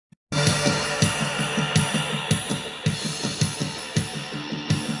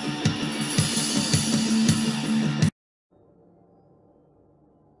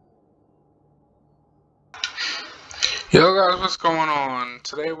Yo guys, what's going on?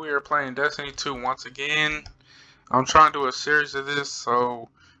 Today we are playing Destiny 2 once again. I'm trying to do a series of this, so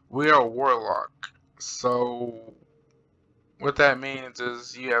we are Warlock. So what that means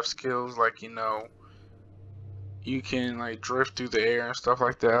is you have skills like, you can like drift through the air and stuff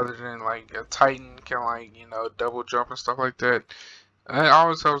like that, other than like a Titan can like, double jump and stuff like that. It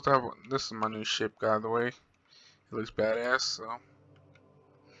always helps to have, this is my new ship, by the way. It looks badass, so.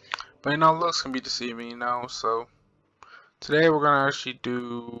 But looks can be deceiving, so. Today we're gonna actually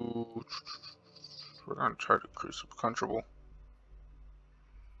do. We're gonna try to crucible comfortable.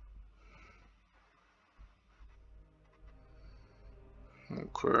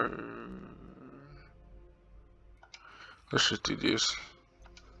 Okay. Let's just do this.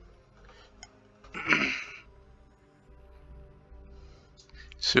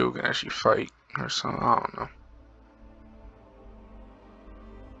 See if we can actually fight or something. I don't know.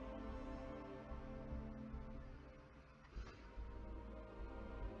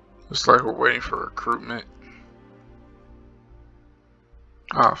 It's like we're waiting for recruitment.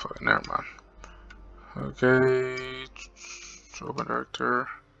 Oh, fuck, never mind. Okay. Open director.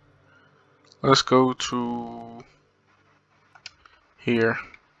 Let's go to here.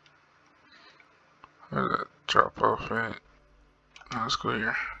 Where's that drop off at? Let's go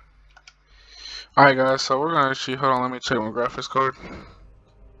here. Alright guys, so we're gonna actually, hold on, let me check my graphics card.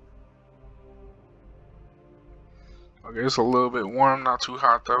 Okay, it's a little bit warm, not too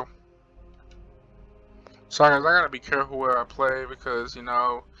hot though. Sorry guys, I gotta be careful where I play because,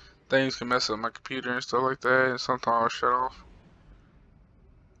 things can mess up my computer and stuff like that, and sometimes I'll shut off.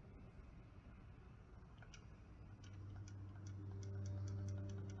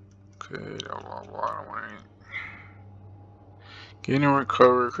 Okay, I don't want any. Gaining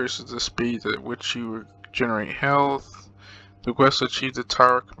recovery increases the speed at which you regenerate health. The quest to achieve the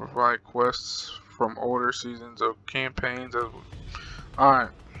tower can provide quests from older seasons of campaigns. Alright.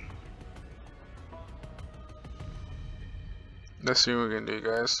 Let's see what we can do,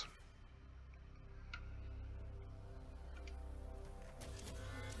 guys.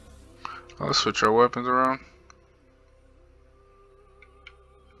 Let's switch our weapons around.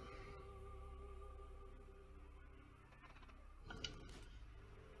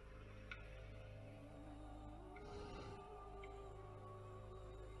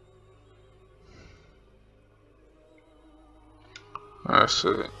 That's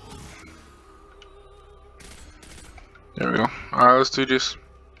it. There we go. Alright, let's do this.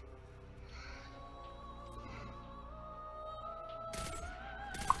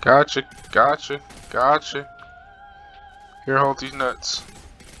 Gotcha, gotcha, gotcha. Here, hold these nuts.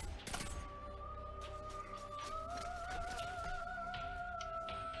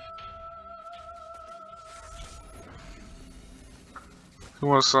 Who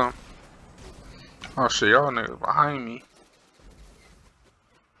wants some? Oh shit, y'all niggas behind me.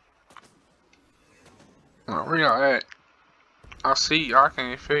 Oh, where y'all at? I see y'all, I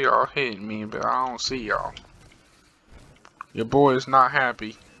can feel y'all hitting me, but I don't see y'all. Your boy is not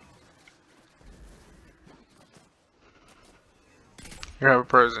happy. You have a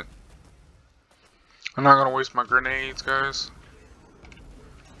present. I'm not gonna waste my grenades, guys.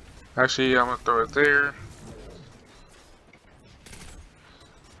 Actually, I'm gonna throw it there.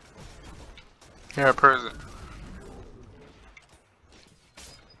 Yeah, a present.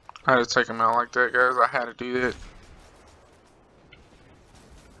 I had to take him out like that, guys. I had to do that.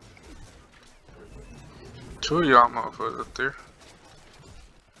 Two of y'all motherfuckers up there.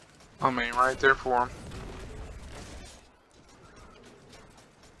 I mean, right there for him.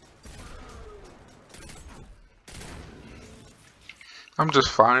 I'm just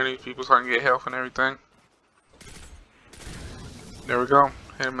finding these people so I can get health and everything. There we go.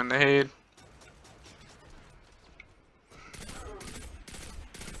 Hit him in the head.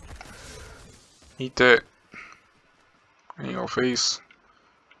 Eat that. In your face.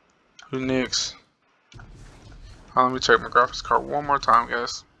 Who's next? Oh, let me check my graphics card one more time,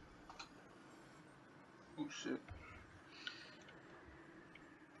 guys. Oh shit.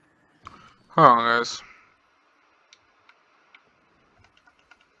 Hold on, guys.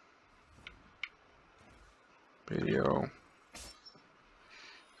 Video.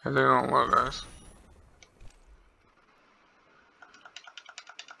 And they don't look, guys.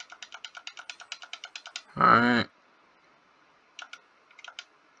 Alright.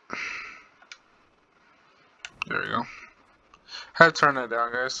 There we go. Had to turn that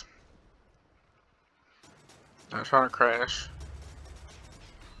down, guys. I'm trying to crash.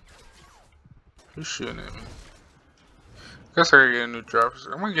 Who's shooting at me? Guess I gotta get a new graphics.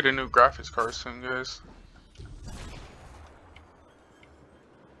 I'm gonna get a new graphics card soon, guys.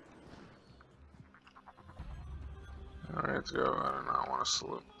 Let's go. I do not want to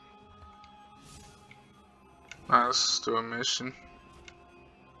slip. Alright, let's do a mission.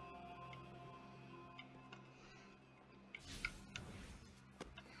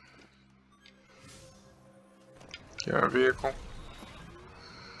 Get our vehicle.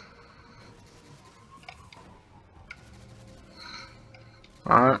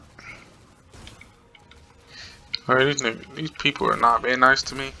 Alright. Alright, these people are not being nice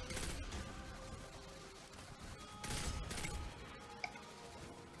to me.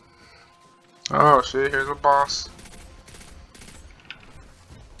 Oh shit, here's a boss.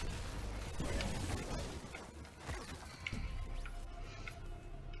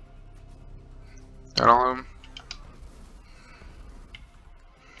 Got all of them.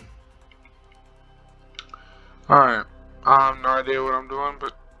 Alright. I have no idea what I'm doing,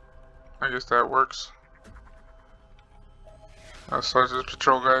 but I guess that works. I'll start this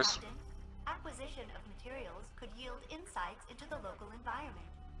patrol, guys. Acquisition of materials could yield insights into the local environment.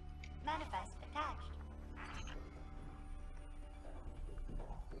 Manifest attached.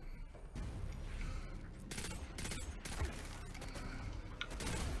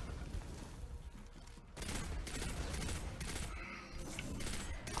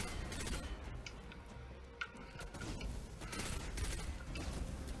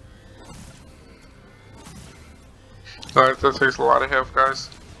 Alright, that takes a lot of health, guys.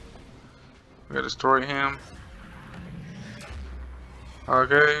 We gotta destroy him.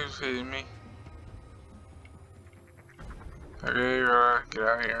 Okay, who's hitting me? Okay, get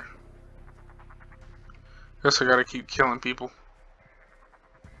out of here. Guess I gotta keep killing people.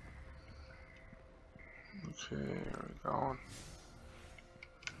 Okay, where we going?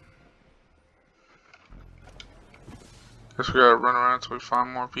 Guess we gotta run around until we find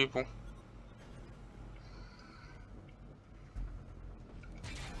more people.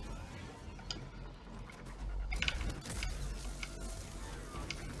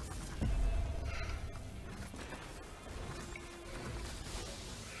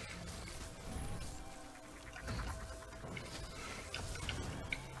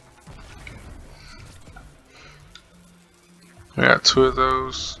 I got 2 of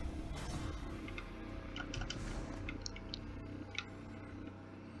those.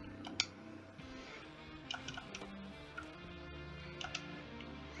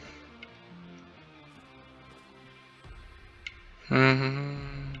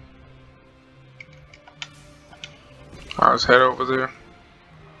 Alright, let's head over there.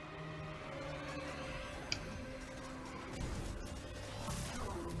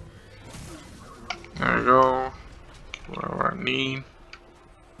 There we go. Whatever I need.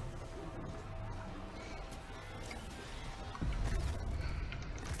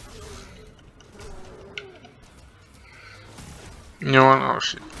 You know what? Oh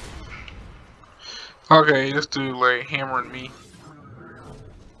shit. Okay, this dude like hammering me.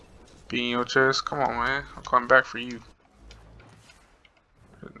 Being your chest. Come on, man. I'm coming back for you.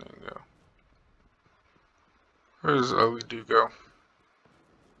 There you go. Where does the ugly dude go?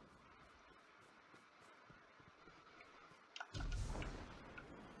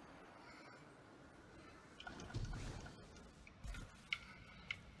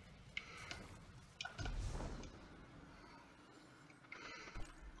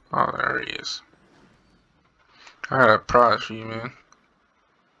 Oh, there he is. I got a prize for you, man.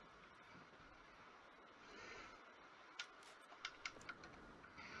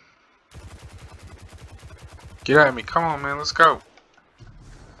 Get at me. Come on, man. Let's go.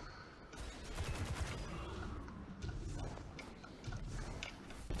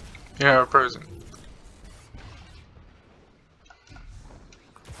 You have a present.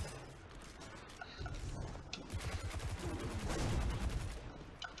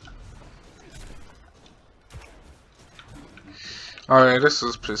 Alright, this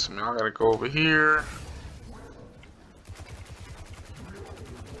is pissing me. I gotta go over here.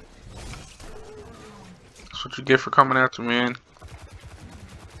 That's what you get for coming after me, man.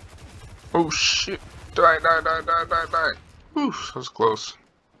 Oh shit. Die. Oof, that was close.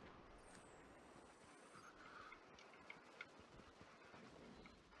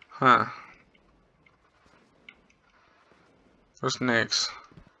 Huh. What's next?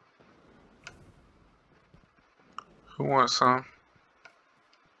 Who wants some?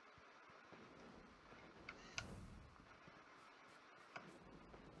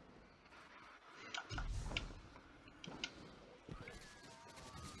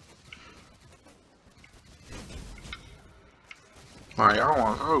 Alright, y'all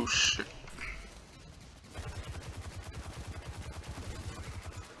want. Oh shit.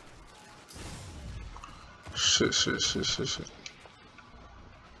 Shit.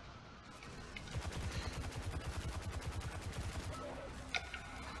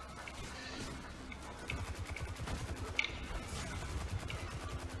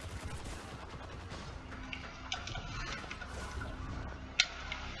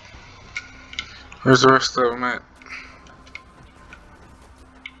 Where's the rest of them at?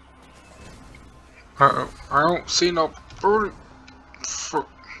 Uh-oh. I don't see no bird.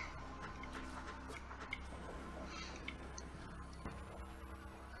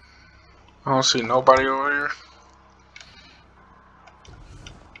 I don't see nobody over here.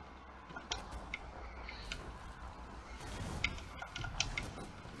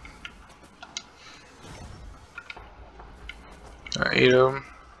 Got 8 of them.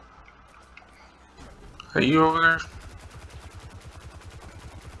 Are you over there?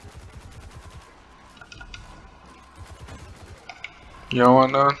 You don't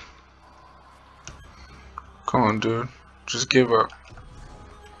want none? Come on, dude. Just give up.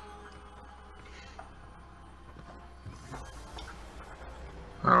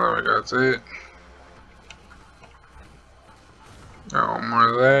 Oh, there we go. That's it. Got one more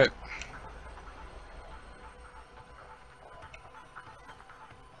of that.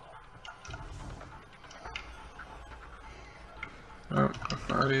 Oh, that's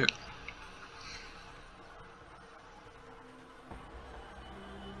not it.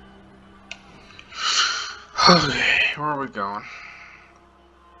 Okay, where are we going?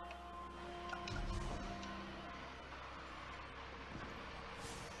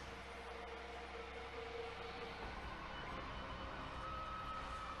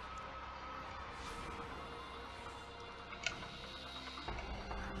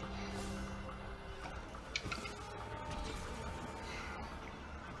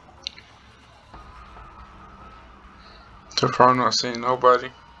 So far I'm not seeing nobody.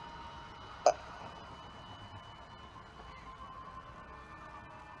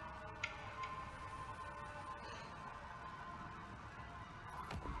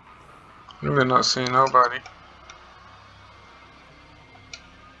 We're not seeing nobody.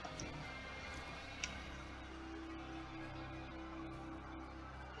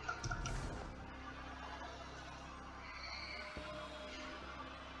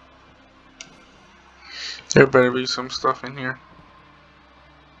 There better be some stuff in here.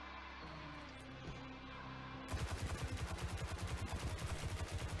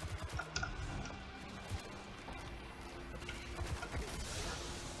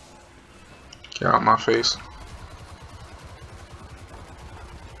 Get out my face.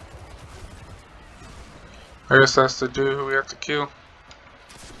 I guess that's the dude who we have to kill.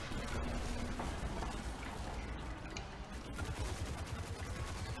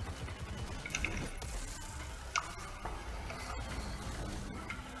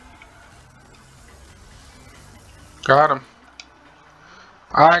 Got him.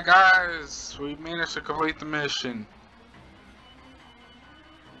 Alright guys, we managed to complete the mission.